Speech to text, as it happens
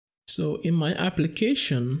So in my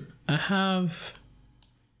application, I have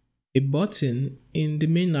a button in the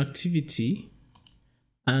main activity,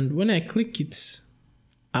 and when I click it,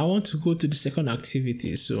 I want to go to the second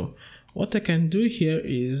activity. So what I can do here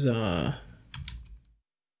is so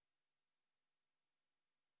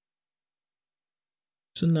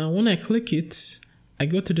now when I click it, I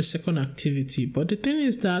go to the second activity, but the thing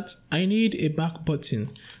is that I need a back button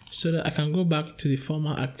so that I can go back to the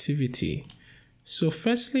former activity. So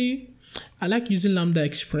firstly, I like using lambda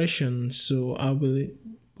expression, so I will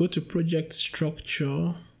go to project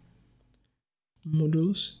structure,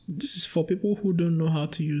 modules. This is for people who don't know how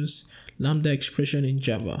to use lambda expression in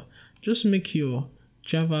Java. Just make your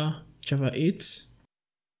Java 8,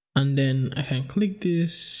 and then I can click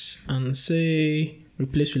this and say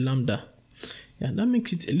replace with lambda. Yeah, that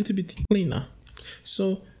makes it a little bit cleaner.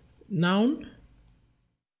 So now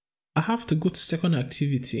I have to go to second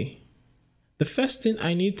activity. The first thing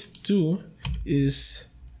I need to do is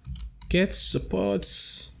get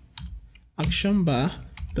SupportActionBar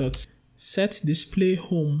dot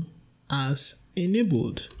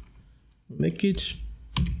setDisplayHomeAsUpEnabled. Make it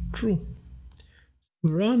true.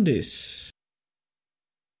 Run this.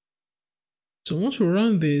 So once we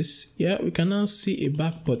run this, yeah, we can now see a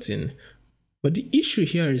back button. But the issue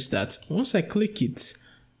here is that once I click it,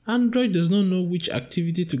 Android does not know which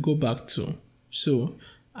activity to go back to. So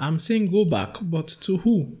I'm saying go back, but to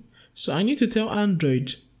who? So I need to tell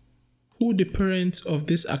Android who the parent of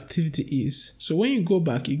this activity is. So when you go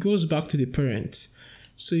back, it goes back to the parent.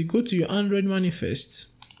 So you go to your Android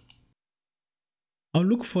manifest. I'll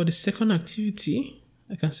look for the second activity.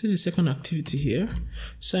 I can see the second activity here.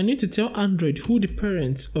 So I need to tell Android who the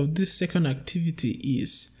parent of this second activity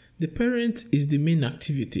is. The parent is the main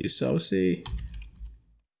activity. So I'll say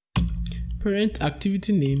parent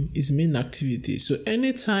activity name is main activity. So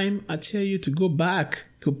anytime I tell you to go back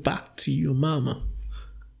to your mama.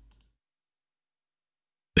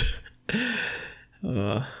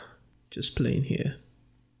 Just playing here.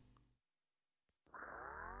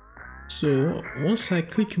 So once I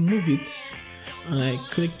click move it and I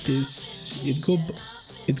click this, it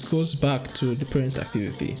goes back to the parent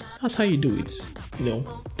activity. That's how you do it. You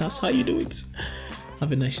know, that's how you do it.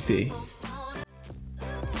 Have a nice day.